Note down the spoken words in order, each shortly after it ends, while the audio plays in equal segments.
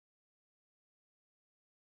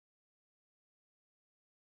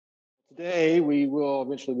Today, we will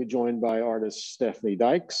eventually be joined by artist Stephanie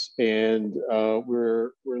Dykes, and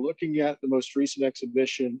we're looking at the most recent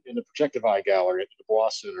exhibition in the Projective Eye Gallery at the Du Bois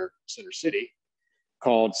Center City,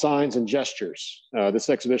 called Signs and Gestures. This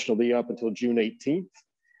exhibition will be up until June 18th,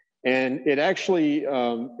 and it actually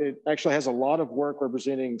has a lot of work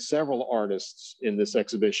representing several artists in this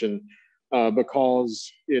exhibition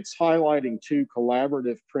because it's highlighting two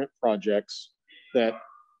collaborative print projects that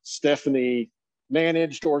Stephanie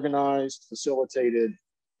managed, organized, facilitated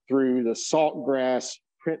through the Saltgrass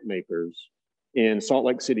Printmakers in Salt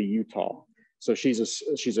Lake City, Utah. So she's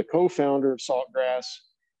a co-founder of Saltgrass,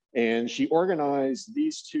 and she organized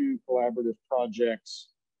these two collaborative projects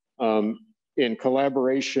in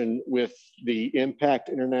collaboration with the Impact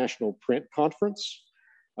International Print Conference.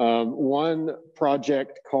 One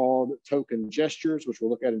project called Token Gestures, which we'll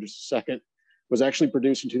look at in just a second, was actually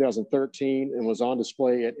produced in 2013 and was on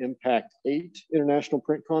display at Impact 8 International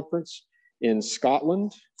Print Conference in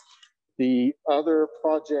Scotland. The other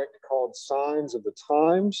project called Signs of the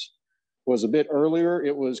Times was a bit earlier.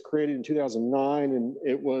 It was created in 2009 and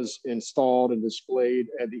it was installed and displayed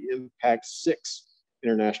at the Impact 6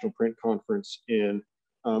 International Print Conference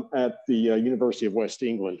at the University of West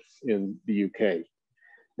England in the UK.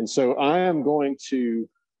 And so I am going to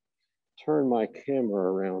turn my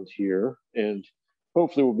camera around here, and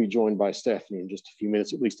hopefully we'll be joined by Stephanie in just a few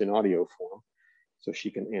minutes, at least in audio form, so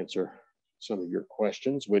she can answer some of your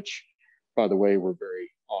questions, which, by the way, were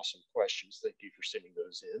very awesome questions. Thank you for sending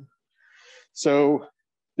those in. So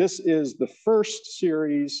this is the first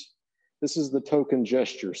series. This is the Token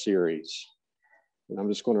Gesture series. And I'm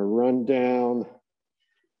just going to run down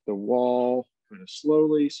the wall kind of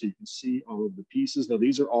slowly so you can see all of the pieces. Now,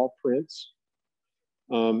 these are all prints.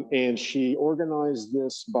 And she organized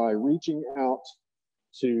this by reaching out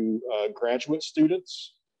to graduate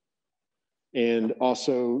students and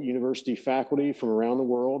also university faculty from around the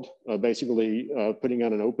world, basically putting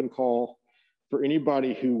out an open call for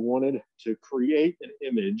anybody who wanted to create an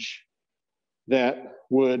image that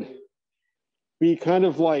would be kind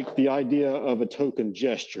of like the idea of a token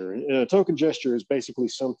gesture. And a token gesture is basically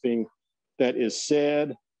something that is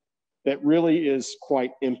said that really is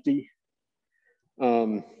quite empty.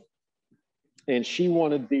 And she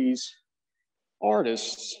wanted these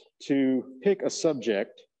artists to pick a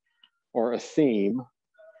subject or a theme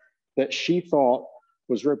that she thought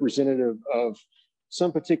was representative of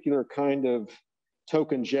some particular kind of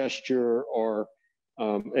token gesture or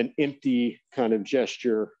an empty kind of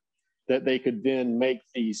gesture that they could then make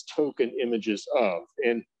these token images of.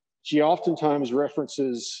 And she oftentimes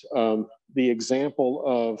references the example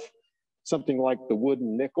of something like the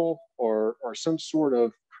wooden nickel or some sort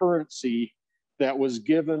of currency that was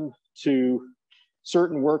given to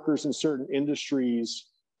certain workers in certain industries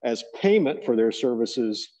as payment for their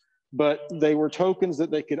services, but they were tokens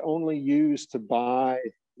that they could only use to buy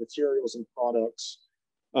materials and products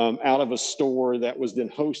out of a store that was then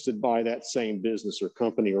hosted by that same business or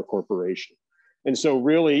company or corporation. And so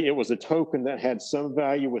really it was a token that had some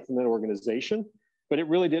value within that organization, but it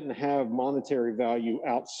really didn't have monetary value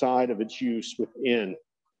outside of its use within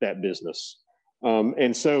that business.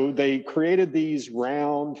 And so they created these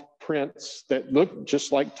round prints that look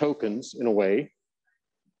just like tokens in a way.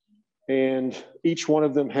 And each one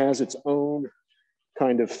of them has its own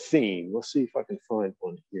kind of theme. Let's see if I can find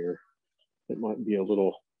one here. It might be a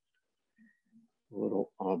little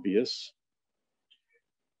obvious.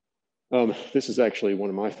 This is actually one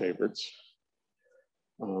of my favorites.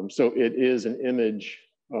 So it is an image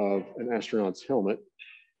of an astronaut's helmet.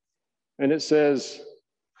 And it says,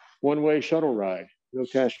 one-way shuttle ride, no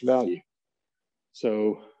cash value.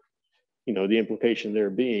 So, you know, the implication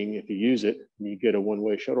there being, if you use it and you get a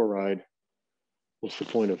one-way shuttle ride, what's the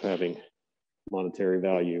point of having monetary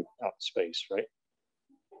value out in space, right?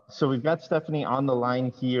 So we've got Stephanie on the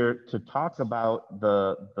line here to talk about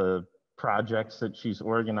the projects that she's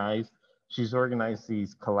organized. She's organized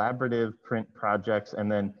these collaborative print projects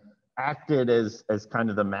and then acted as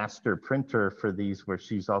kind of the master printer for these, where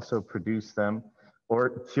she's also produced them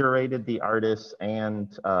or curated the artists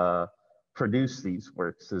and produced these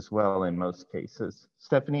works as well in most cases.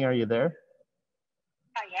 Stephanie, are you there?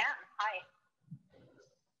 I am.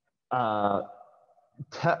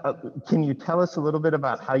 Hi. Can you tell us a little bit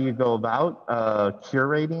about how you go about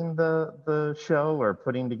curating the show or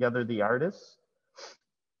putting together the artists?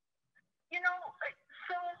 You know,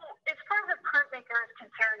 so as far as a printmaker is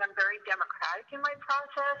concerned, I'm very democratic in my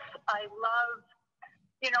process. I love,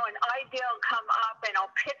 you know, an idea will come up and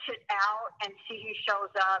I'll pitch it out and see who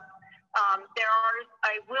shows up.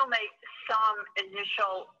 I will make some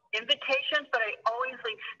initial invitations, but I always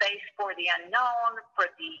leave space for the unknown, for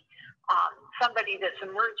the somebody that's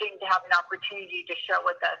emerging to have an opportunity to share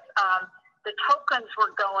with us. The tokens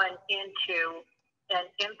were going into an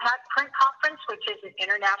impact print conference, which is an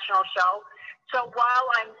international show. So while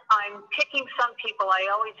I'm picking some people,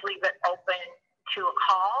 I always leave it open to a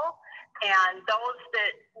call. And those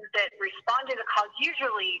that respond to the calls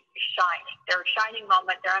usually shine. They're a shining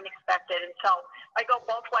moment. They're unexpected. And so I go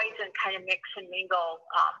both ways and kind of mix and mingle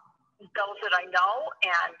those that I know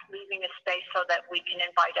and leaving a space so that we can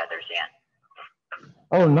invite others in.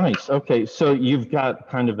 Oh, nice. Okay, so you've got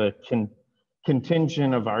kind of a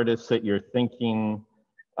contingent of artists that you're thinking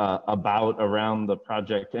about around the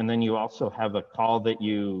project, and then you also have a call that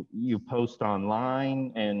you post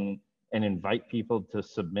online and invite people to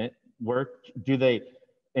submit work. Do they,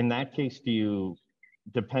 in that case, do you,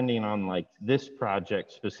 depending on like this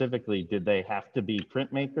project specifically, did they have to be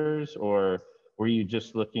printmakers, or were you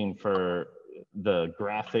just looking for the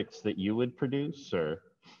graphics that you would produce, or?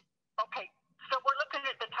 Okay, so we're looking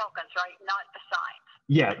at the tokens, right? Not the signs.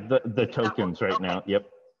 Yeah, the tokens right okay. now, yep.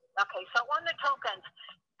 Okay, so on the tokens,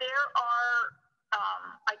 there are,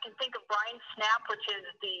 I can think of Brian Snap, which is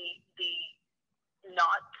the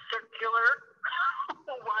not circular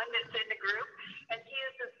one that's in the group, and he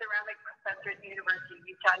is a ceramic professor at the University of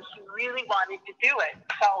Utah, and he really wanted to do it.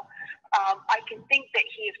 So I can think that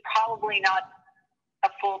he is probably not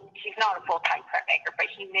he's not a full-time printmaker, but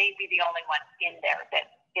he may be the only one in there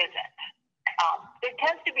that isn't. There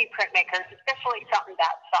tends to be printmakers, especially something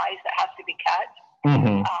that size that has to be cut.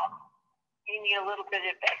 Mm-hmm. You need a little bit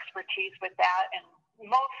of expertise with that, and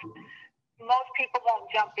most people won't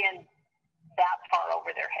jump in that far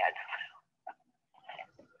over their head.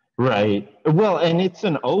 Right. Well, and it's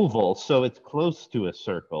an oval, so it's close to a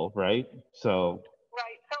circle, right? So.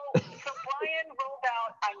 Right. So Brian rolled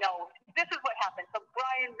out. I know this is what happened. So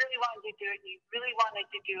Brian really wanted to do it. He really wanted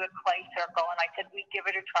to do a clay circle, and I said we'd give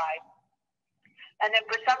it a try. And then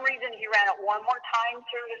for some reason he ran it one more time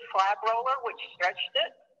through the slab roller, which stretched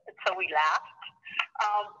it, and so we laughed.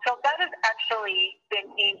 So that has actually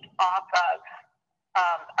been inked off of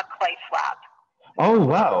a clay slab. Oh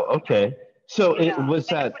wow! Okay. So yeah. it was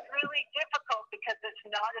that. It was really difficult because it's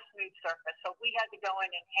not a smooth surface. So we had to go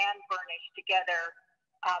in and hand burnish together,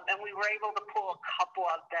 and we were able to pull a couple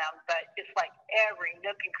of them. But it's like every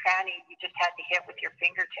nook and cranny you just had to hit with your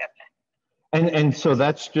fingertips. And so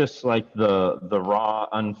that's just like the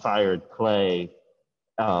raw unfired clay,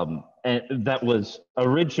 and that was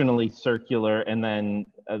originally circular, and then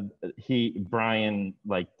Brian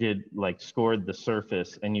scored the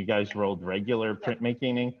surface, and you guys rolled regular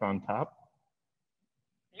printmaking ink on top.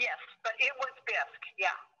 Yes, but it was bisque. Yeah.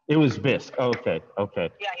 It was bisque. Okay.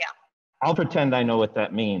 Yeah. I'll pretend I know what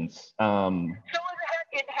that means. So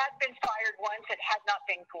it had been fired once. It had not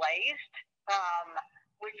been glazed,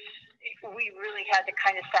 which we really had to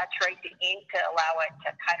kind of saturate the ink to allow it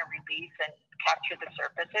to kind of release and capture the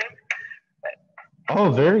surfaces.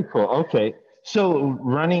 Oh, very cool. Okay. So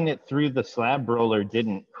running it through the slab roller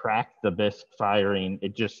didn't crack the bisque firing.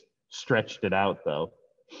 It just stretched it out though.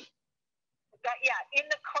 Yeah, in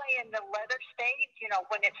the clay, in the leather state,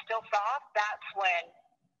 when it's still soft, that's when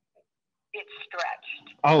it's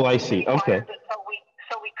stretched. Oh, I see. Okay.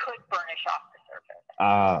 So we could burnish off the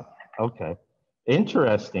surface. Okay.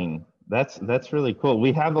 Interesting. That's really cool.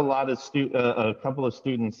 We have a lot of a couple of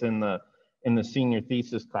students in the senior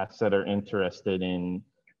thesis class that are interested in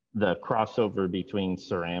the crossover between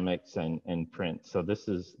ceramics and print. So this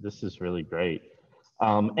is really great.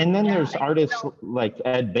 And then there's artists like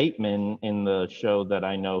Ed Bateman in the show that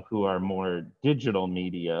I know who are more digital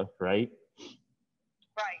media, right?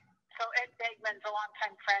 Right. So Ed Bateman's a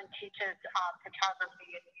longtime friend, teaches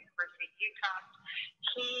photography at the University of Utah.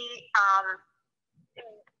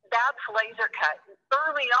 That's laser cut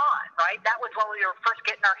early on, right? That was when we were first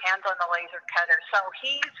getting our hands on the laser cutter. So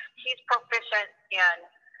he's proficient in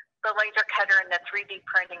the laser cutter and the 3D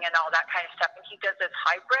printing and all that kind of stuff. And he does this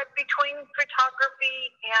hybrid between photography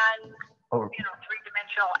and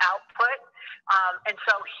three-dimensional output. And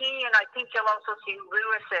so he, and I think you'll also see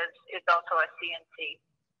Lewis is also a CNC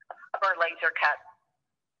for laser cut.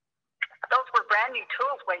 Those were brand new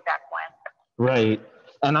tools way back when. Right.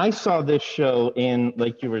 And I saw this show in,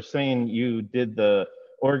 like you were saying, you did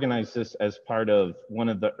organize this as part of one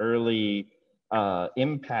of the early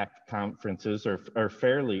impact conferences or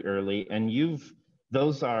fairly early. And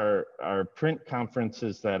those are print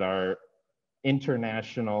conferences that are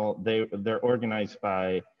international. They're organized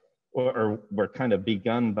by, or were kind of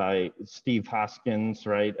begun by Steve Hoskins,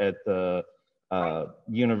 right, at the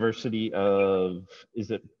University of,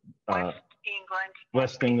 is it? West England.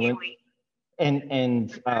 West England.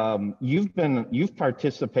 And you've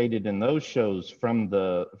participated in those shows from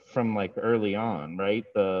like early on, right?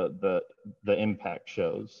 The impact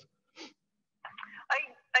shows.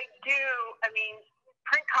 I do. I mean,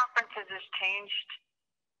 print conferences has changed.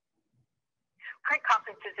 Print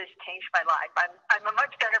conferences has changed my life. I'm a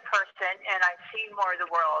much better person, and I've seen more of the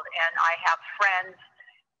world, and I have friends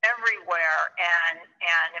everywhere, and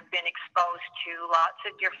have been exposed to lots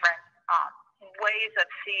of different ways of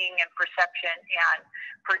seeing and perception and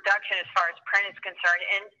production as far as print is concerned.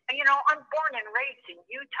 And you know, I'm born and raised in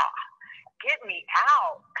Utah. Get me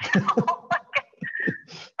out.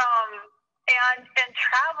 And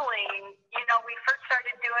traveling, you know, we first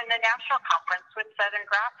started doing the national conference with Southern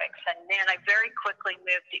Graphics, and then I very quickly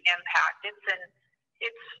moved to Impact.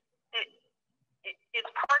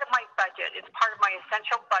 It's part of my budget. It's part of my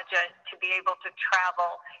essential budget to be able to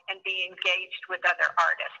travel and be engaged with other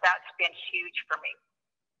artists. That's been huge for me.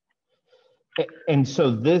 And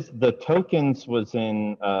so the Tokens was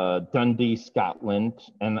in Dundee, Scotland,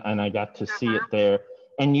 and I got to see it there.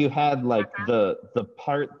 And you had like the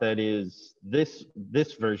part that is this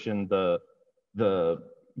version, the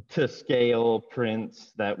to scale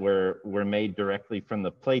prints that were made directly from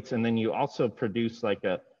the plates, and then you also produced like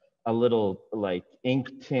a little like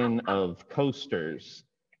ink tin of coasters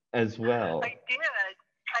as well. I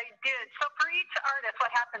did. So for each artist,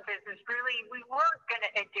 what happens is really we weren't going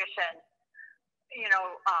to edition, you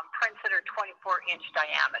know, prints that are 24-inch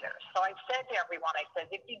diameter. So I said to everyone, I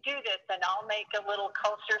said, if you do this, then I'll make a little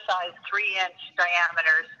coaster-sized 3-inch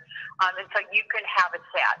diameters, and so you can have a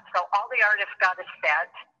set. So all the artists got a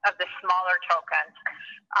set of the smaller tokens,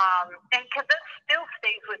 and because it still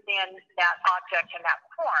stays within that object and that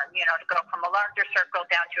form, you know, to go from a larger circle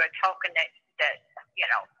down to a token that you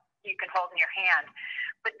know, you can hold in your hand.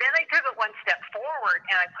 But then I took it one step forward,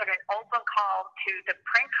 and I put an open call to the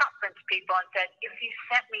print conference people and said, if you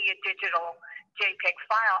sent me a digital JPEG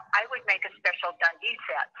file, I would make a special Dundee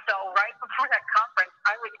set. So right before that conference,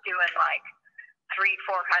 I was doing like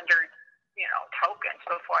 300-400, you know, tokens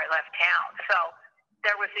before I left town. So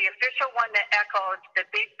there was the official one that echoed the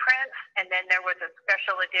big prints, and then there was a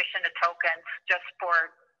special edition of tokens just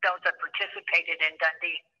for those that participated in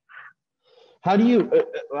Dundee. How do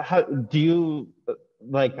you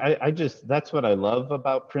like, I just, that's what I love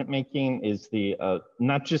about printmaking is the,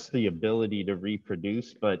 not just the ability to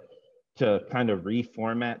reproduce, but to kind of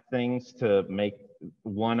reformat things to make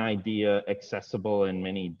one idea accessible in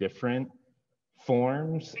many different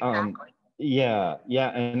forms. Exactly. Yeah.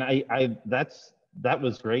 And that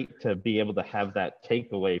was great to be able to have that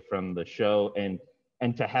takeaway from the show and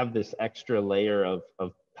to have this extra layer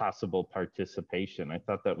of possible participation. I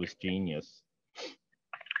thought that was genius.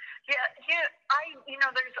 You know,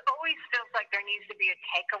 there's always feels like there needs to be a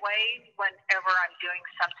takeaway whenever I'm doing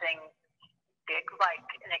something big like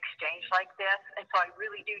an exchange like this. And so I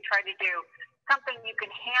really do try to do something you can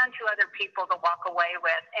hand to other people to walk away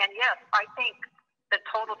with. And yes, I think the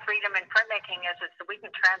total freedom in printmaking is that we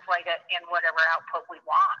can translate it in whatever output we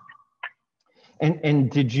want. And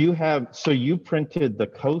did you have, so you printed the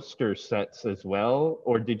coaster sets as well,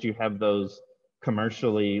 or did you have those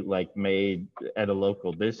commercially like made at a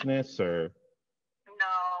local business or?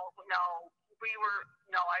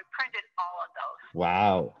 No, I printed all of those.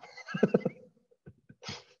 Wow.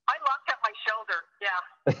 I locked up my shoulder, yeah.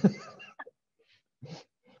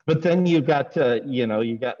 But then you got to, you know,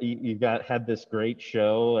 had this great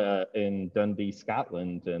show in Dundee,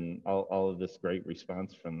 Scotland, and all of this great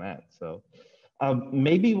response from that. So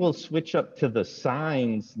maybe we'll switch up to the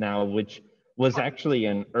signs now, which was actually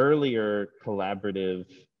an earlier collaborative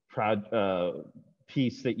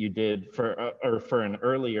piece that you did for an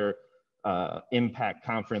earlier Impact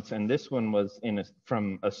conference, and this one was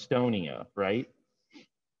from Estonia, right?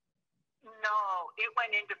 No, it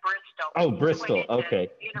went into Bristol. Oh, Bristol. Okay.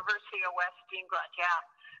 University of West England. Yeah.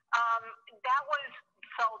 That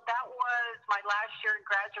was my last year in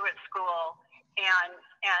graduate school, and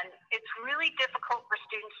it's really difficult for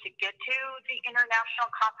students to get to the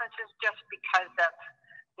international conferences just because of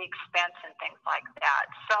the expense and things like that.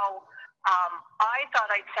 So I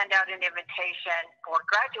thought I'd send out an invitation for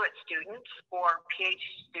graduate students or PhD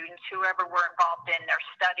students, whoever were involved in their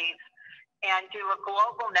studies, and do a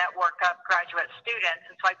global network of graduate students.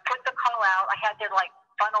 And so I put the call out. I had to like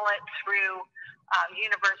funnel it through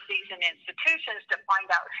universities and institutions to find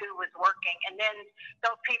out who was working. And then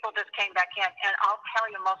those people just came back in. And I'll tell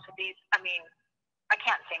you, most of these, I mean, I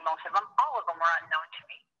can't say most of them, all of them were unknown to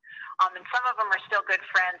me. And some of them are still good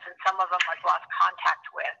friends, and some of them I've lost contact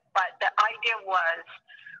with. But the idea was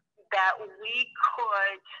that we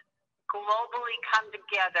could globally come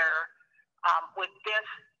together with this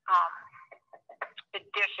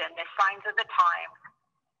edition, the signs of the times,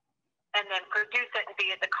 and then produce it and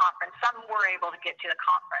be at the conference. Some were able to get to the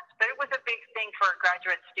conference, but it was a big thing for a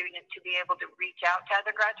graduate student to be able to reach out to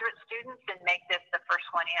other graduate students and make this the first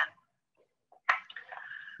one in.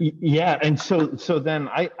 Yeah, and so then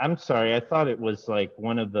I'm sorry, I thought it was like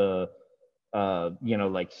one of the you know,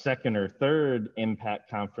 like second or third impact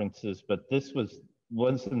conferences, but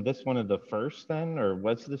wasn't this one of the first then, or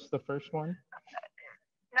was this the first one?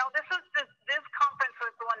 No, this conference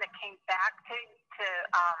was the one that came back to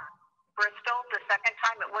Bristol the second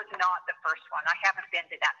time. It was not the first one. I haven't been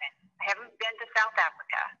to that many. I haven't been to South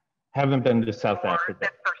Africa. Haven't been to South Africa. The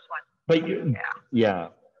first one. But yeah.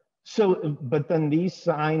 So, but then these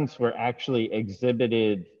signs were actually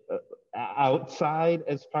exhibited outside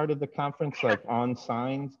as part of the conference, like on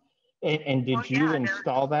signs. And did you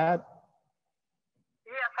install that?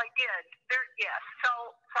 Yes, I did. Yes. So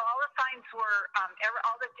all the signs were,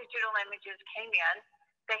 all the digital images came in.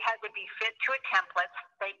 They had to be fit to a template.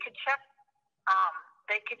 They could check,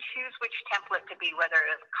 they could choose which template to be, whether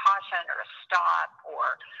it was caution or a stop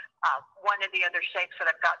or one of the other shapes that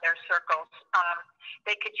I've got there, circles.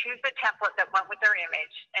 They could choose the template that went with their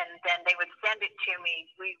image, and then they would send it to me.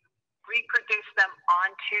 We reproduced them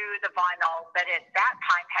onto the vinyl that at that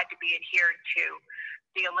time had to be adhered to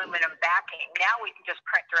the aluminum backing. Now we can just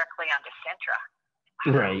print directly onto Sintra.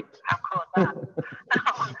 Right. How cool is that?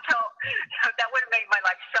 So that would have made my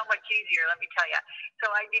life so much easier, let me tell you. So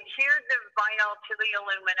I adhered the vinyl to the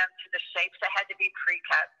aluminum to the shapes that had to be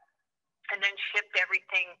pre-cut, and then shipped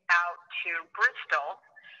everything out to Bristol.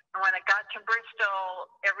 And when I got to Bristol,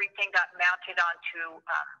 everything got mounted onto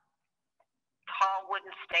tall wooden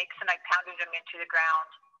stakes, and I pounded them into the ground.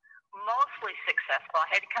 Mostly successful. I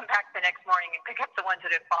had to come back the next morning and pick up the ones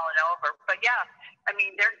that had fallen over. But yeah, I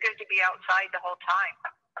mean, they're good to be outside the whole time.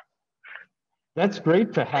 That's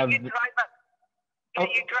great to have. You drive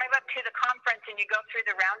up to the conference and you go through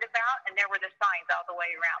the roundabout, and there were the signs all the way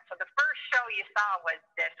around. So the first show you saw was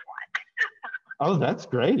this one. Oh, that's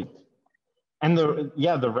great. And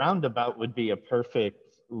the roundabout would be a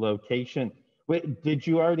perfect location. Wait, did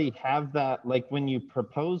you already have that? Like when you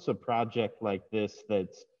propose a project like this,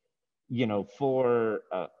 that's, you know, for,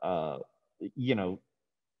 you know,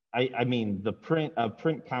 I mean, the print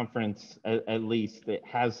conference, at least, it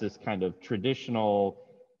has this kind of traditional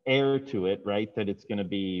air to it, right? That it's going to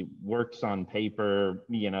be works on paper,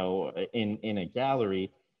 you know, in a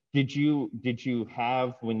gallery. Did you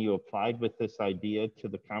have, when you applied with this idea to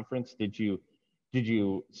the conference, did you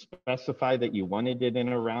specify that you wanted it in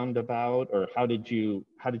a roundabout, or how did you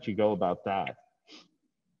go about that?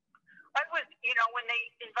 I was, you know, when they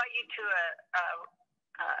invite you to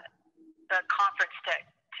a conference to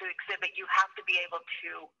exhibit, you have to be able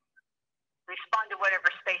to respond to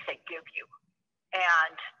whatever space they give you.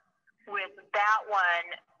 And with that one,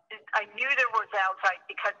 I knew there was outside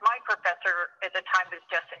because my professor at the time was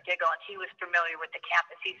Justin Diggle, and he was familiar with the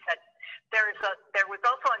campus. He said there was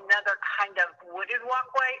also another kind of wooded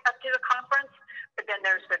walkway up to the conference, but then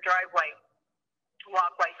there's the driveway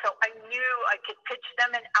walkway. So I knew I could pitch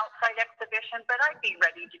them an outside exhibition, but I'd be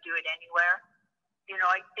ready to do it anywhere. You know,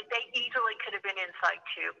 they easily could have been inside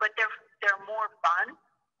too, but they're more fun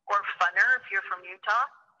or funner if you're from Utah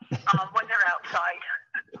when they're outside.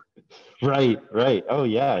 Right. Oh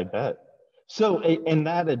yeah, I bet. So, and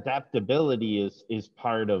that adaptability is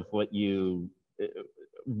part of how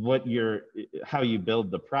you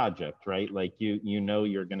build the project, right? Like you know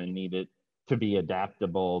you're going to need it to be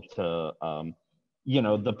adaptable to, you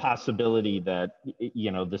know, the possibility that,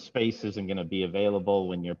 you know, the space isn't going to be available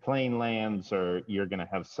when your plane lands, or you're going to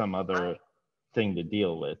have some other thing to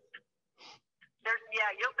deal with.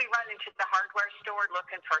 You'll be running to the hardware store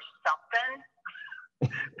looking for something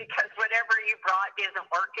because whatever you brought isn't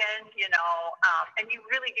working, you know, and you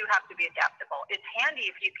really do have to be adaptable. It's handy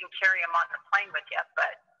if you can carry them on the plane with you,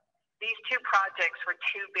 but these two projects were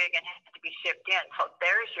too big and had to be shipped in. So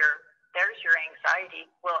there's your anxiety.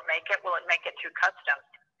 Will it make it? Will it make it through customs?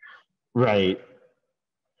 Right.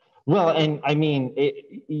 Well, and I mean,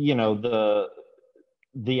 you know,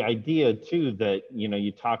 the idea too that, you know,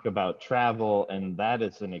 you talk about travel and that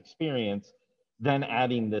is an experience, then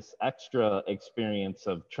adding this extra experience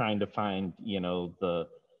of trying to find, you know, the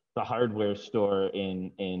hardware store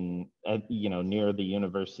in you know, near the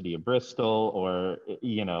University of Bristol, or,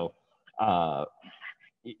 you know, or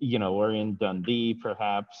in Dundee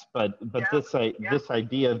perhaps, but this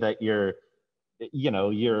idea that you're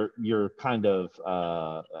kind of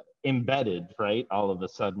embedded, right, all of a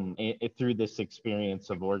sudden through this experience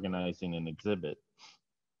of organizing an exhibit.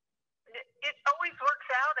 It always works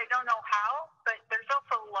out. I don't know how, but there's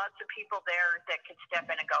also lots of people there that could step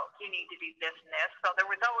in and go, you need to do this and this. So there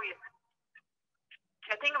was always,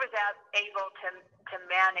 I think I was able to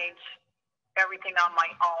manage everything on my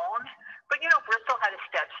own. But, you know, Bristol had a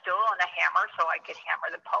step stool and a hammer, so I could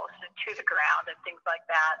hammer the posts into the ground and things like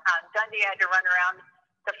that. Dundee had to run around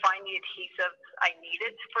to find the adhesives I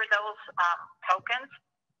needed for those tokens.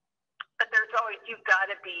 But there's always, you got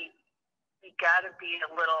to be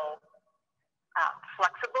a little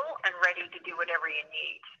flexible and ready to do whatever you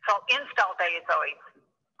need. So install day is always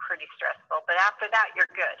pretty stressful, but after that,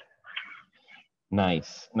 you're good.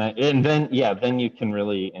 Nice. And then, yeah, then you can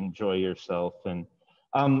really enjoy yourself. And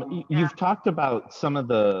you've talked about some of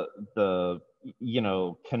the you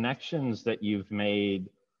know, connections that you've made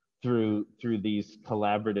through these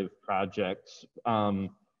collaborative projects.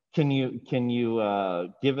 Can you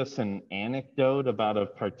give us an anecdote about a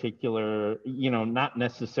particular, you know, not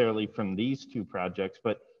necessarily from these two projects,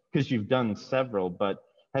 but because you've done several, but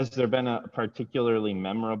has there been a particularly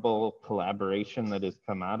memorable collaboration that has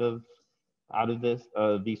come out of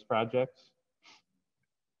these projects?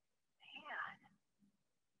 Man,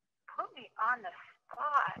 put me on the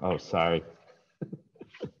spot. Oh, sorry.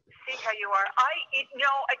 See how you are. I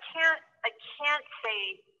can't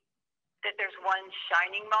say that there's one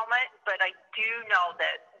shining moment, but I do know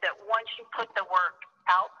that once you put the work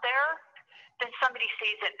out there, then somebody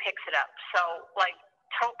sees it and picks it up. So like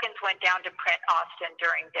tokens went down to Print Austin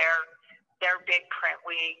during their big print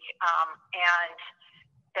week, and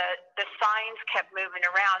the signs kept moving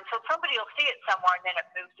around. So somebody will see it somewhere and then it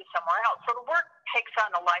moves to somewhere else. So the work takes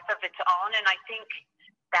on a life of its own, and I think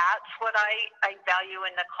that's what I value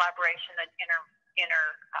in the collaboration and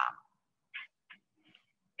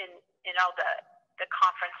in all the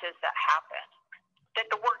conferences that happen, that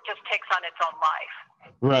the work just takes on its own life.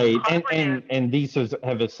 Right, and these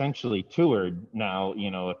have essentially toured now, you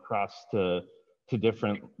know, across to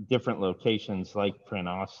different locations like Print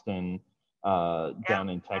Austin, down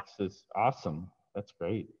in Texas. Awesome, that's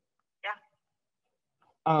great.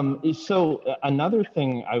 Yeah. So another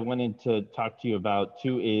thing I wanted to talk to you about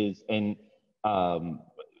too is, and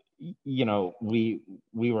you know, we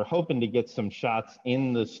were hoping to get some shots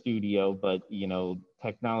in the studio, but you know,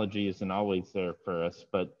 technology isn't always there for us.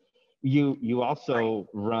 But you also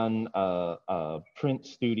run a print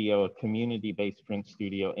studio, a community-based print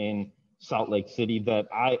studio in Salt Lake City that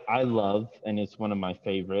I love, and it's one of my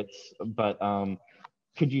favorites. But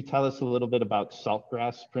could you tell us a little bit about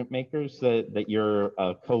Saltgrass Printmakers that you're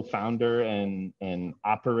a co-founder and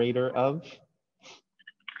operator of?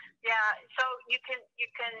 Yeah, so you can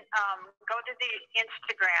go to the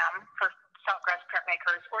Instagram for Saltgrass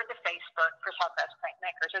Printmakers or the Facebook for Saltgrass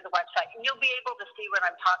Printmakers or the website, and you'll be able to see what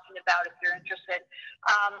I'm talking about if you're interested.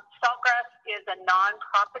 Saltgrass is a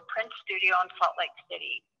nonprofit print studio in Salt Lake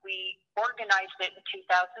City. We organized it in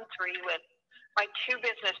 2003 with my two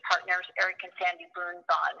business partners, Eric and Sandy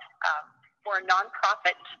Birnbaum. We're a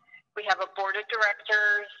nonprofit. We have a board of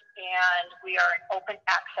directors, and we are an open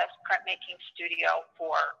access printmaking studio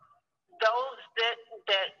for those that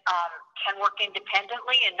can work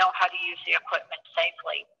independently and know how to use the equipment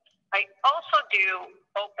safely. I also do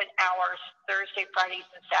open hours Thursday, Fridays,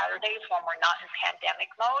 and Saturdays when we're not in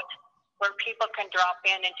pandemic mode, where people can drop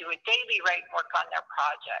in and do a daily rate and work on their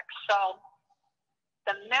projects. So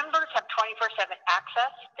the members have 24/7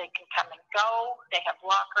 access. They can come and go. They have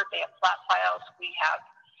lockers. They have flat files. We have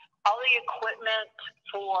all the equipment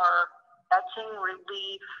for etching,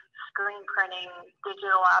 relief, screen printing,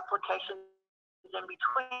 digital applications in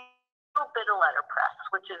between, a little bit of letterpress,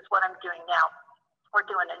 which is what I'm doing now. We're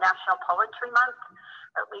doing a National Poetry Month,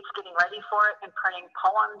 or at least getting ready for it, and printing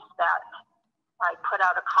poems that I put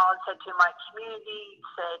out a call and said to my community,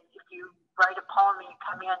 said, if you write a poem and you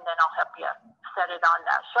come in, then I'll help you set it on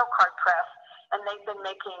that show card press. And they've been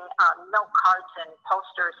making note cards and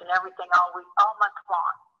posters and everything all month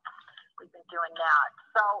long. We've been doing that.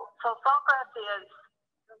 So Saltgrass has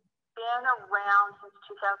been around since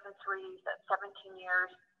 2003, that's 17 years.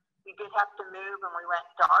 We did have to move and we went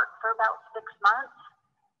dark for about 6 months,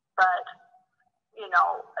 but you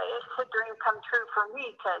know, it's a dream come true for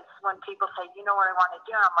me, because when people say, you know what I want to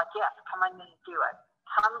do, I'm like, yes, come on in and do it.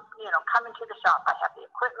 Come into the shop. I have the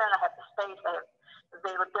equipment, I have the space, I have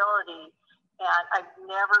availability, and I've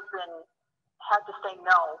never had to say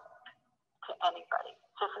no to anybody.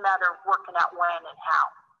 It's just a matter of working out when and how.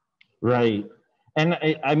 Right. And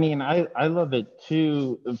I mean, I love it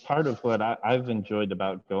too. Part of what I've enjoyed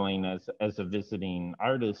about going as a visiting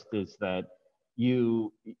artist is that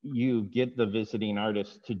you get the visiting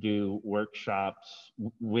artist to do workshops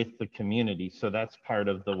with the community. So that's part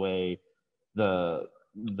of the way the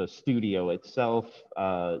the studio itself,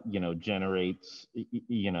 generates,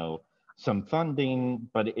 some funding,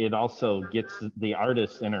 but it also gets the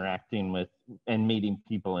artists interacting with and meeting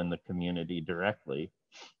people in the community directly.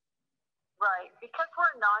 Right. Because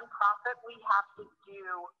we're a nonprofit, we have to do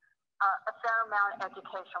a fair amount of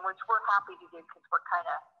education, which we're happy to do because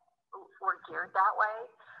we're geared that way.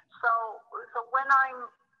 So when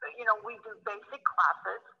we do basic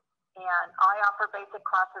classes, and I offer basic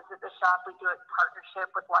classes at the shop. We do it in partnership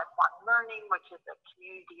with Lifelong Learning, which is a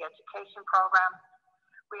community education program.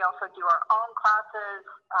 We also do our own classes.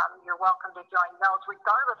 You're welcome to join those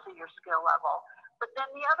regardless of your skill level. But then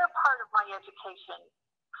the other part of my education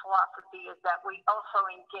philosophy is that we also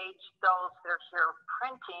engage those that are here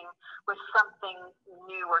printing with something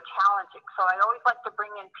new or challenging. So I always like to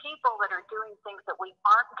bring in people that are doing things that we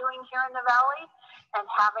aren't doing here in the Valley, and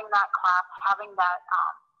having that class, having that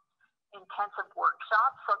intensive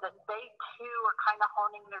workshop so that they too are kind of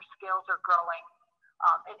honing their skills or growing.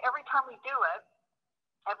 And every time we do it,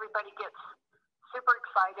 everybody gets super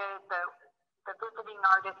excited. The visiting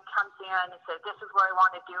artist comes in and says, this is what I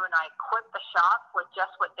want to do, and I equip the shop with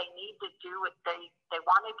just what they need to do, what they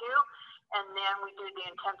want to do. And then we do the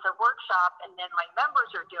intensive workshop, and then my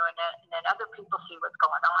members are doing it, and then other people see what's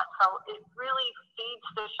going on. So it really feeds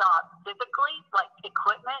the shop physically, like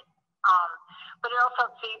equipment, but it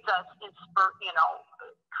also feeds us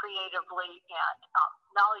creatively and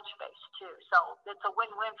knowledge-based too. So it's a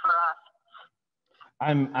win-win for us.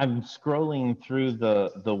 I'm scrolling through the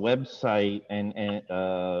website and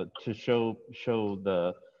to show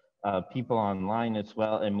the people online as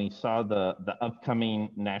well, and we saw the upcoming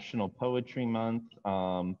National Poetry Month,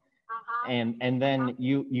 and then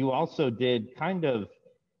you also did kind of,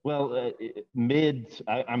 well,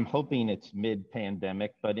 I'm hoping it's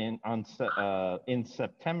mid-pandemic, but in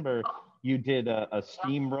September you did a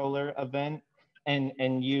steamroller event,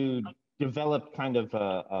 and you developed kind of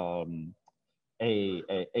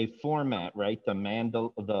a format, right? The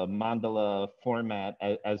mandala format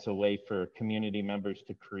as a way for community members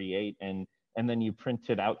to create, and then you print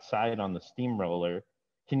it outside on the steamroller.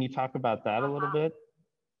 Can you talk about that a little bit?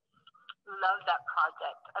 Love that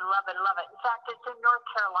project. I love it. In fact, it's in North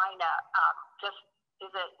Carolina.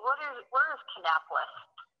 Where is Kannapolis?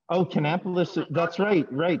 Oh, Kannapolis, that's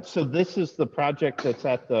right. So this is the project that's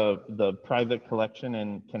at the private collection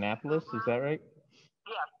in Kannapolis, is that right?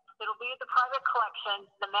 Yes. It'll be at the private collection.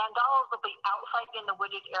 The mandalas will be outside in the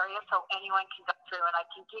wooded area, so anyone can go through, and I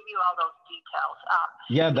can give you all those details.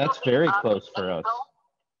 Yeah, that's very close for us.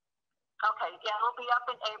 Okay, yeah, it'll be up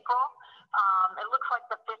in April. It looks like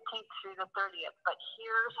the 15th through the 30th, but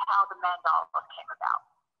here's how the mandalas came about.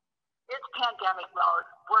 It's pandemic mode.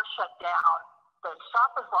 We're shut down. The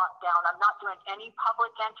shop is locked down. I'm not doing any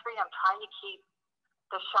public entry. I'm trying to keep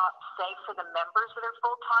the shop safe for the members that are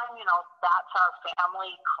full-time. That's our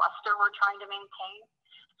family cluster we're trying to maintain.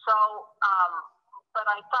 So, but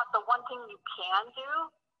I thought the one thing you can do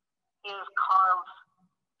is carve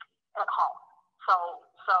at home.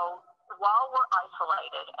 So while we're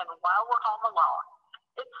isolated and while we're home alone,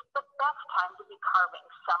 it's the best time to be carving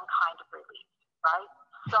some kind of relief, right?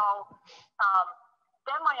 So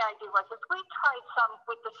then my idea was, if we tried some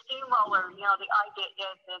with the steamroller, the idea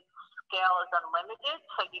is that scale is unlimited,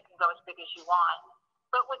 so you can go as big as you want.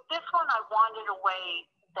 But with this one, I wanted a way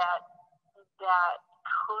that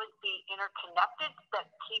could be interconnected,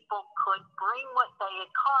 that people could bring what they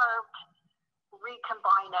had carved,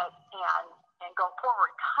 recombine it, and go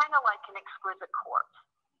forward, kind of like an exquisite corpse.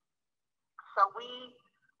 So we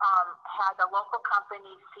had a local company,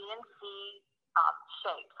 CNC,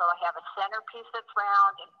 shape. So I have a centerpiece that's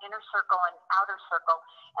round, an inner circle, and outer circle,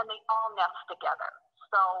 and they all nest together.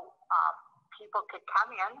 So people could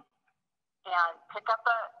come in and pick up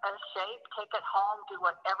a shape, take it home, do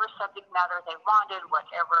whatever subject matter they wanted,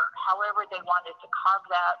 however they wanted to carve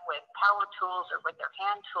that with power tools or with their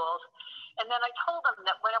hand tools. And then I told them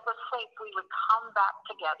that when it was safe, we would come back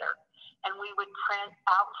together and we would print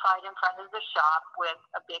outside in front of the shop with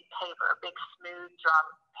a big paver, a big smooth drum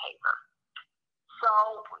paver. So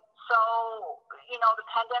the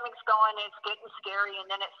pandemic's going, it's getting scary, and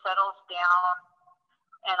then it settles down.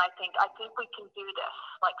 And I think we can do this.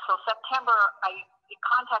 So September, I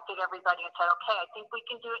contacted everybody and said, okay, I think we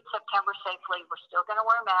can do it September safely. We're still going to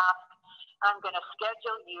wear masks. I'm going to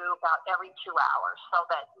schedule you about every 2 hours so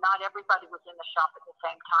that not everybody was in the shop at the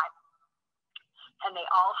same time. And they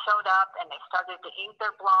all showed up, and they started to ink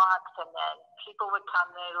their blocks, and then people would come,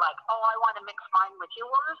 they're like, oh, I want to mix mine with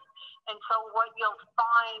yours. And so what you'll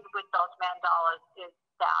find with those mandalas is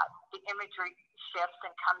that the imagery shifts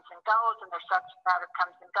and comes and goes, and their subject matter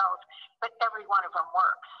comes and goes, but every one of them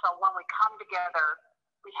works. So when we come together,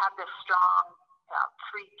 we have this strong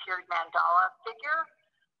three-tiered mandala figure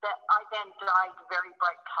that I then dyed very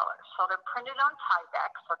bright colors. So they're printed on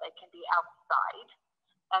Tyvek so they can be outside.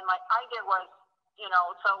 And my idea was,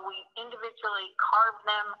 so we individually carve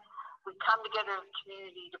them, we come together as a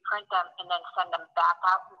community to print them and then send them back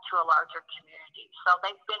out into a larger community. So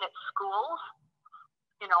they've been at schools,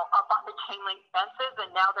 up on the chain link fences,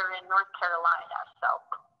 and now they're in North Carolina. So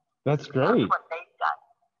that's great. That's what they've done.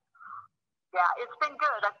 Yeah, it's been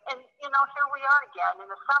good. And, here we are again in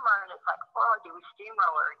the summer, and it's like, oh, do we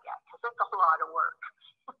steamroller again? Because it's a lot of work.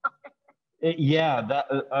 Yeah,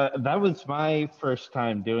 that was my first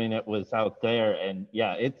time doing it, was out there, and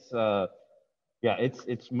yeah, it's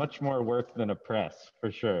much more work than a press,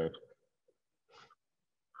 for sure.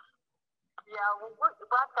 Yeah, well,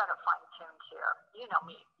 I've got it fine-tuned here. You know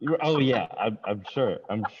me. Oh yeah, I'm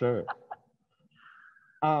sure.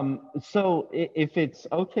 So if it's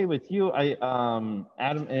okay with you, Adam,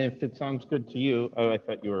 if it sounds good to you, oh, I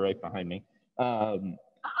thought you were right behind me.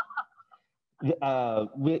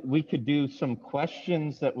 We could do some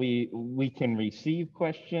questions that we can receive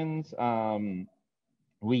questions.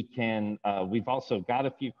 We've also got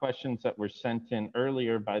a few questions that were sent in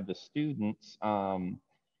earlier by the students.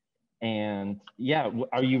 And yeah,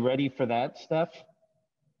 are you ready for that, Steph?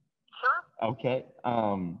 Sure. Okay.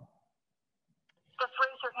 Just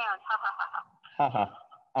raise your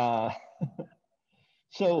hand.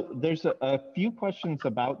 So there's a few questions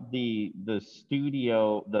about the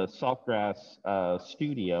studio, the Saltgrass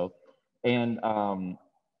studio, and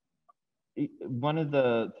one of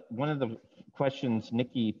the questions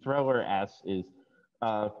Nikki Thrower asks is,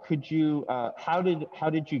 could you how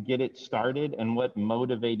did you get it started, and what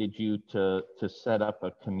motivated you to set up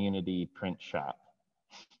a community print shop?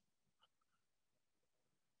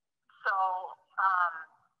 So,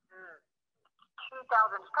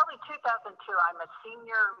 probably 2002, I'm a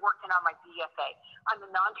senior working on my BFA. I'm a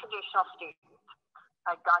non-traditional student.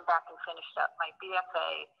 I'd gone back and finished up my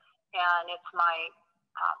BFA, and it's my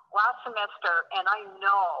last semester, and I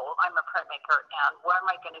know I'm a printmaker, and what am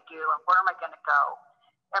I going to do, and where am I going to go?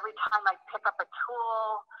 Every time I pick up a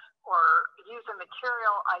tool or use a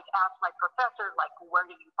material, I'd ask my professor, like, where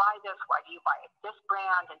do you buy this? Why do you buy this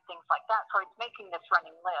brand? And things like that. So it's making this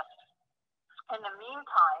running list. In the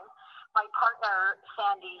meantime, my partner,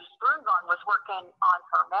 Sandy Brungon, was working on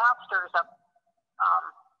her master's of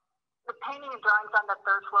the painting and drawings on the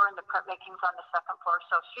third floor and the printmaking's on the second floor.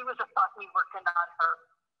 So she was above me working on her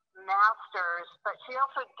master's, but she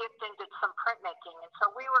also dipped into some printmaking. And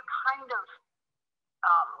so we were kind of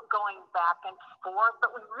going back and forth,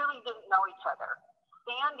 but we really didn't know each other.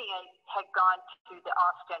 Sandy had gone to the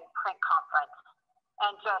Austin Print Conference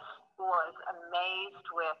and just was amazed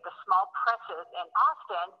with the small presses in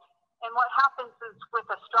Austin. And what happens is, with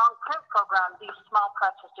a strong print program, these small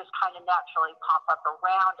presses just kind of naturally pop up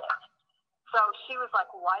around it. So she was like,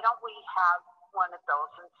 why don't we have one of those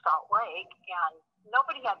in Salt Lake? And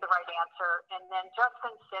nobody had the right answer. And then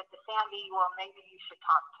Justin said to Sandy, well, maybe you should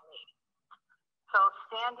talk to me. So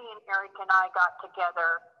Sandy and Eric and I got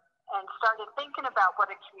together and started thinking about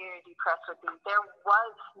what a community press would be. There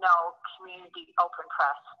was no community open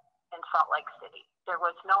press in Salt Lake City. There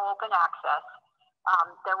was no open access.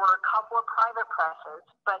 There were a couple of private presses,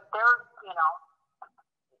 but they're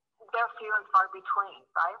few and far between,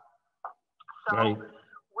 right? So right.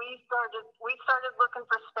 we started looking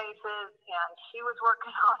for spaces, and she was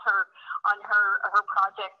working on her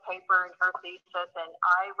project paper and her thesis, and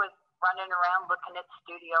I was running around looking at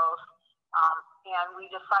studios, and we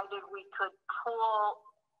decided we could pool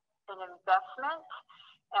an investment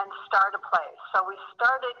and start a place. So we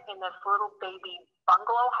started in this little baby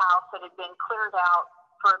bungalow house that had been cleared out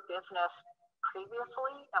for a business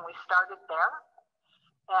previously, and we started there.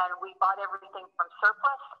 And we bought everything from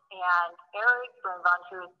surplus, and Eric Brungon,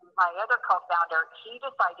 who is my other co-founder, he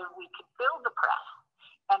decided we could build the press,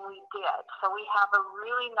 and we did. So we have a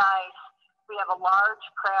large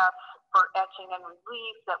press for etching and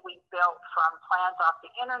relief that we built from plans off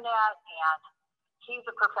the internet, and he's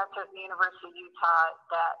a professor at the University of Utah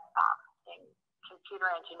in computer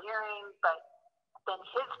engineering, but then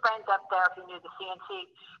his friends up there who knew the CNC.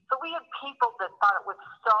 So we had people that thought it was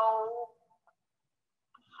so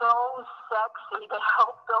sexy to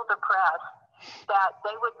help build a press that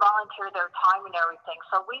they would volunteer their time and everything.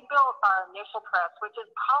 So we built our initial press, which is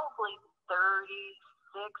probably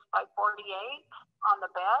 36 by 48 on the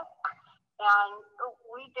bed, and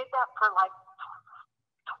we did that for like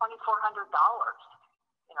 $2,400.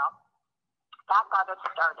 That got us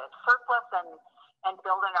started, surplus and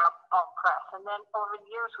building our own press. And then over the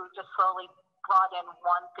years, we just slowly brought in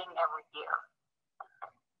one thing every year.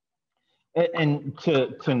 And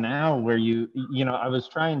to now where you know, I was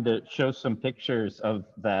trying to show some pictures of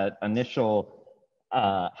that initial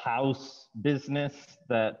house business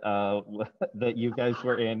that that you guys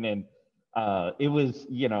were in, and it was,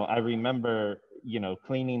 you know, I remember, you know,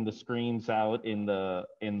 cleaning the screens out in the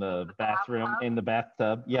bathroom, in the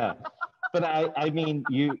bathtub, yeah. But I mean,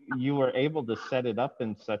 you were able to set it up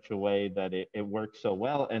in such a way that it worked so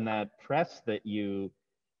well, and that press that you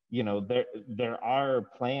know, there are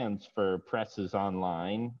plans for presses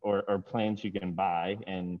online, or plans you can buy,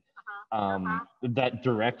 and that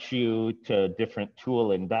directs you to different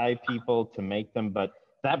tool and die people to make them. But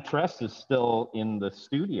that press is still in the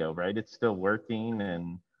studio, right? It's still working,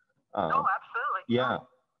 and Oh, absolutely. yeah.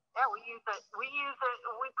 Yeah, we use it. We use it.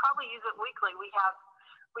 We probably use it weekly. We have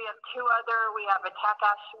two other. We have a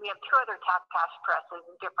Takash. We have two other Takash presses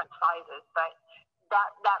in different sizes. But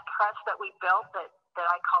that press that we built that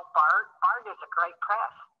I call Bard is a great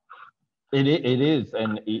press. It is,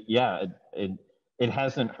 and yeah, it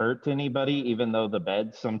hasn't hurt anybody, even though the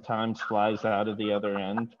bed sometimes flies out of the other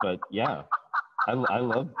end. But yeah, I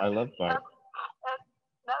love Bart.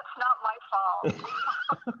 That's not my fault.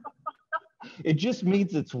 It just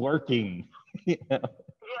means it's working. Yeah. Yes,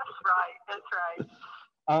 right. That's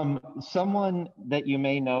right. Someone that you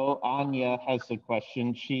may know, Anya, has a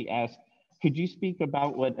question. She asked, could you speak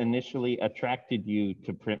about what initially attracted you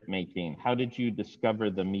to printmaking? How did you discover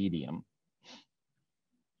the medium?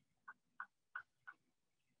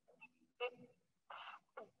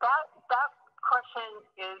 That question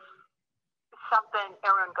is something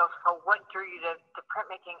everyone goes, so what drew you to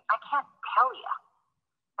printmaking? I can't tell you.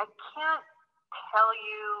 I can't tell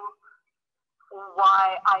you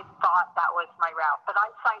why I thought that was my route. But I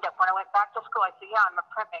signed up. When I went back to school, I said, yeah, I'm a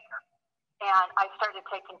printmaker. And I started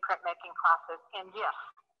taking printmaking classes. And yes,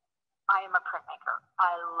 I am a printmaker.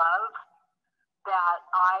 I love that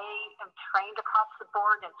I am trained across the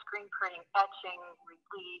board in screen printing, etching,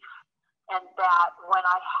 relief, and that when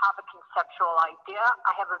I have a conceptual idea,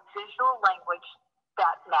 I have a visual language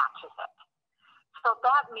that matches it. So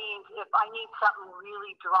that means if I need something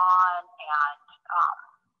really drawn and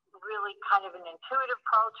really kind of an intuitive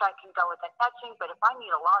approach, I can go with an etching. But if I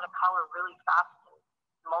need a lot of color really fast and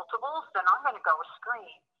multiples, then I'm going to go with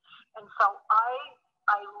screen. And so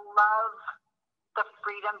I love the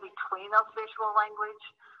freedom between those visual language.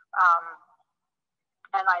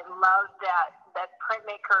 And I love that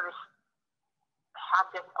printmakers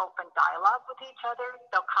have this open dialogue with each other.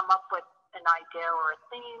 They'll come up with an idea or a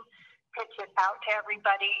theme, pitch it out to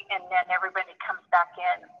everybody, and then everybody comes back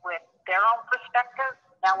in with their own perspective.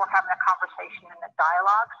 Now we're having a conversation in a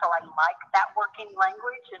dialogue, so I like that working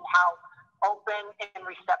language and how open and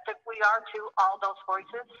receptive we are to all those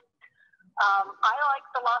voices. I like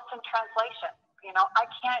the lost in translation. You know, I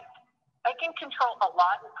can control a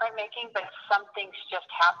lot in printmaking, but some things just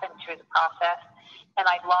happen through the process, and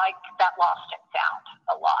I like that lost in sound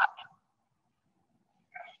a lot.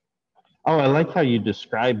 Oh, I like how you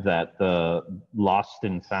describe that, the lost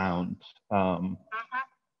and found.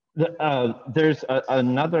 There's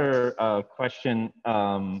another question,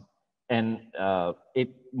 and it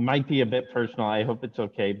might be a bit personal. I hope it's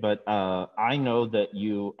okay, but I know that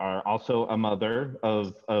you are also a mother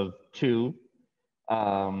of two.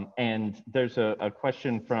 And there's a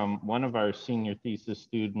question from one of our senior thesis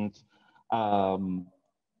students.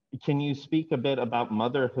 Can you speak a bit about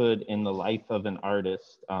motherhood in the life of an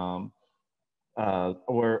artist?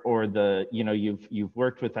 Or the, you know, you've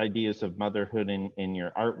worked with ideas of motherhood in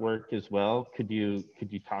your artwork as well. Could you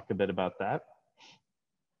talk a bit about that?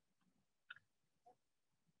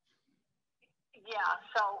 Yeah,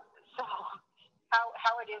 so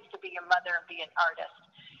how it is to be a mother and be an artist.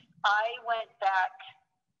 I went back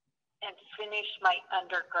and finished my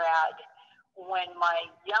undergrad when my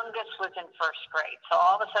youngest was in first grade. So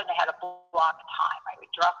all of a sudden I had a block of time. I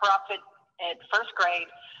would drop her off at first grade,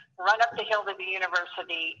 run up the hill to the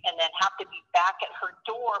university, and then have to be back at her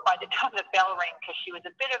door by the time the bell rang, because she was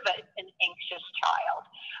a bit of an anxious child.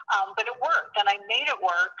 But it worked, and I made it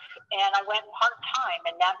work, and I went part-time,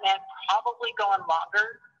 and that meant probably going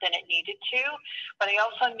longer than it needed to. But I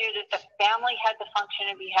also knew that the family had to function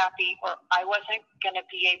and be happy, or I wasn't going to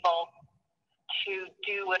be able to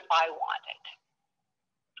do what I wanted.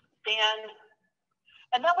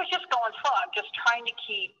 And that was just going slow. I'm just trying to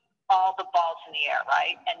keep all the balls in the air,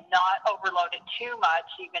 right? And not overload it too much,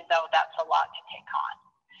 even though that's a lot to take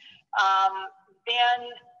on. Then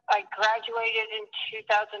I graduated in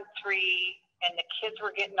 2003, and the kids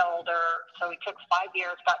were getting older. So we took 5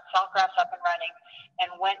 years, got Saltgrass up and running,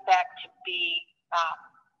 and went back to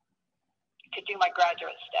do my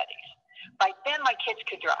graduate studies. By then, my kids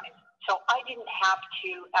could drive. So I didn't have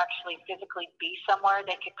to actually physically be somewhere.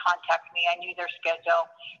 They could contact me. I knew their schedule.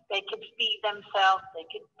 They could feed themselves. They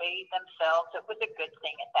could bathe themselves. It was a good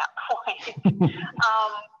thing at that point.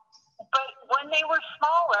 But when they were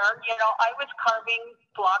smaller, you know, I was carving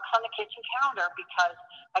blocks on the kitchen counter because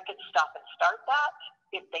I could stop and start that.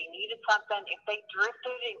 If they needed something, if they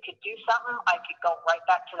drifted and could do something, I could go right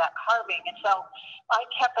back to that carving. And so I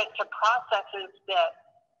kept it to processes that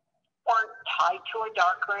weren't tied to a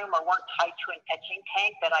dark room or weren't tied to an etching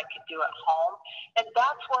tank that I could do at home. And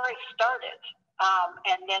that's where I started.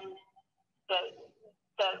 And then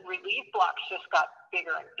the relief blocks just got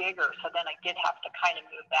bigger and bigger. So then I did have to kind of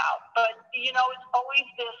move out. But, you know, it's always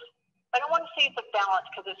this, I don't want to say it's a balance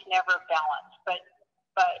because it's never a balance, but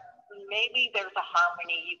maybe there's a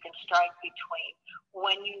harmony you can strike between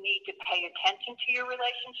when you need to pay attention to your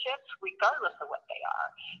relationships, regardless of what they are,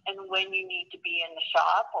 and when you need to be in the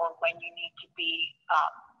shop or when you need to be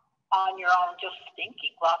on your own just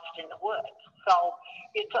thinking, lost in the woods. So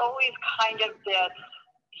it's always kind of this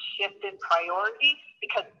shift in priorities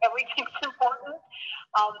because everything's important.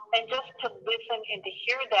 And just to listen and to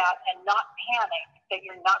hear that and not panic that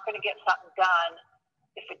you're not going to get something done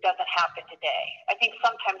if it doesn't happen today. I think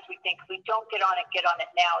sometimes we think if we don't get on it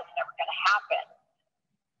now, it's never going to happen.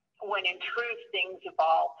 When in truth, things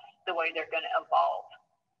evolve the way they're going to evolve.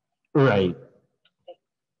 Right.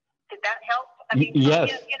 Did that help? I mean,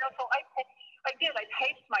 yes. You know, so I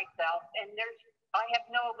paced myself, and I have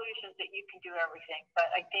no illusions that you can do everything,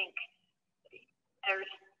 but I think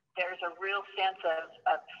there's a real sense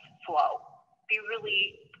of flow. Be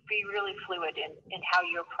really fluid in how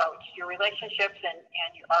you approach your relationships and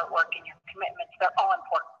your artwork and your commitments. They're all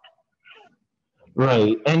important.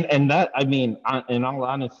 Right. And that, I mean, in all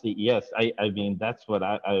honesty, yes, I mean, that's what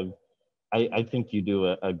I think you do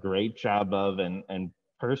a great job of, and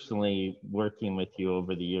personally working with you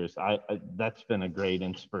over the years, that's been a great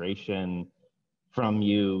inspiration from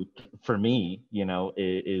you for me, you know,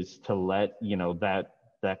 is to let, you know, that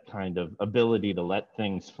kind of ability to let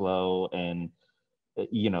things flow. And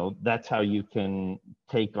you know, that's how you can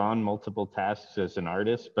take on multiple tasks as an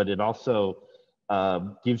artist, but it also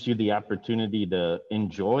gives you the opportunity to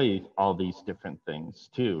enjoy all these different things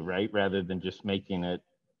too, right? Rather than just making it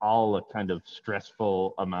all a kind of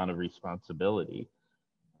stressful amount of responsibility.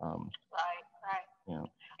 Right. You know.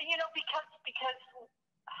 And you know, because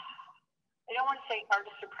I don't want to say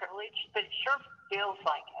artists are privileged, but it sure feels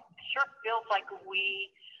like it. It sure feels like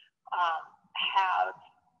we have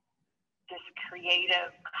this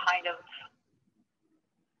creative kind of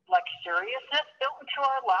luxuriousness built into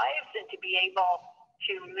our lives, and to be able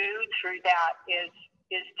to move through that is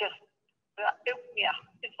just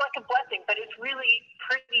it's like a blessing. But it's really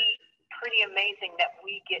pretty amazing that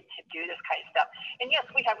we get to do this kind of stuff. And yes,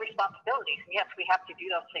 we have responsibilities, and yes, we have to do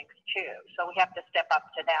those things too. So we have to step up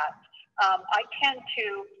to that. I tend to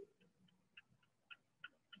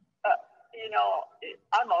you know,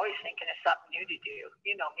 I'm always thinking of something new to do.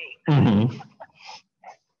 You know me. Mm-hmm.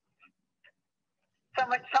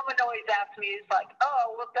 Someone always asks me, "Is like,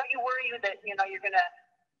 oh, well, don't you worry that you know you're gonna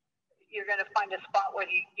find a spot where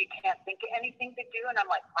you can't think of anything to do?" And I'm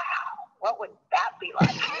like, "Wow, what would that be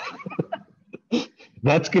like?"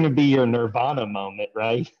 That's going to be your Nirvana moment,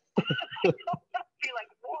 right? Be like,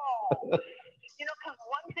 whoa, you know, because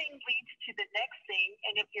one thing leads to the next thing,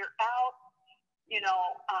 and if you're out, you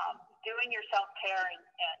know, doing your self-care and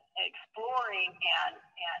exploring and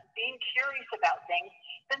being curious about things,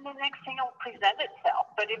 then the next thing will present itself.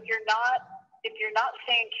 But if you're not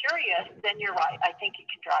staying curious, then you're right. I think it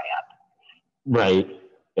can dry up. Right.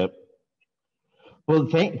 Yep. Well,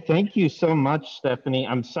 thank you so much, Stephanie.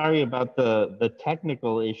 I'm sorry about the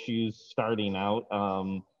technical issues starting out.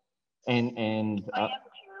 No,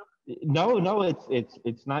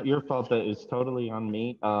 it's not your fault. That is totally on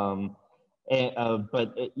me.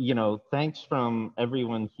 But you know, thanks from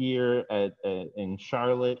everyone here in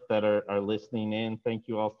Charlotte that are listening in. Thank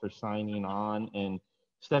you all for signing on. And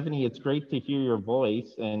Stephanie, it's great to hear your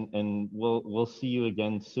voice, and we'll see you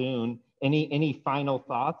again soon. Any final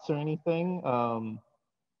thoughts or anything? The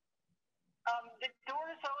door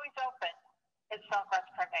is always open at Southwest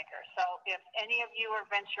Printmaker. So if any of you are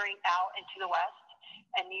venturing out into the West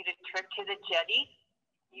and need a trip to the jetty,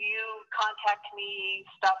 you contact me,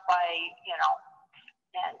 stop by, you know,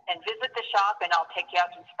 and visit the shop, and I'll take you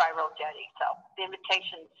out to the Spiral Jetty. So the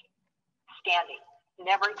invitation's standing,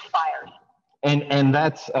 never expires. And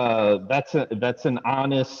that's an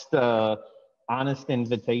honest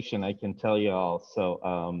invitation, I can tell you all. So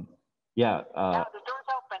yeah. The door's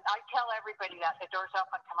open. I tell everybody that the door's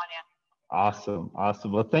open. Come on in.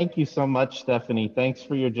 Awesome. Well, thank you so much, Stephanie. Thanks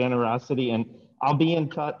for your generosity, and I'll be in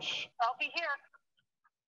touch. I'll be here.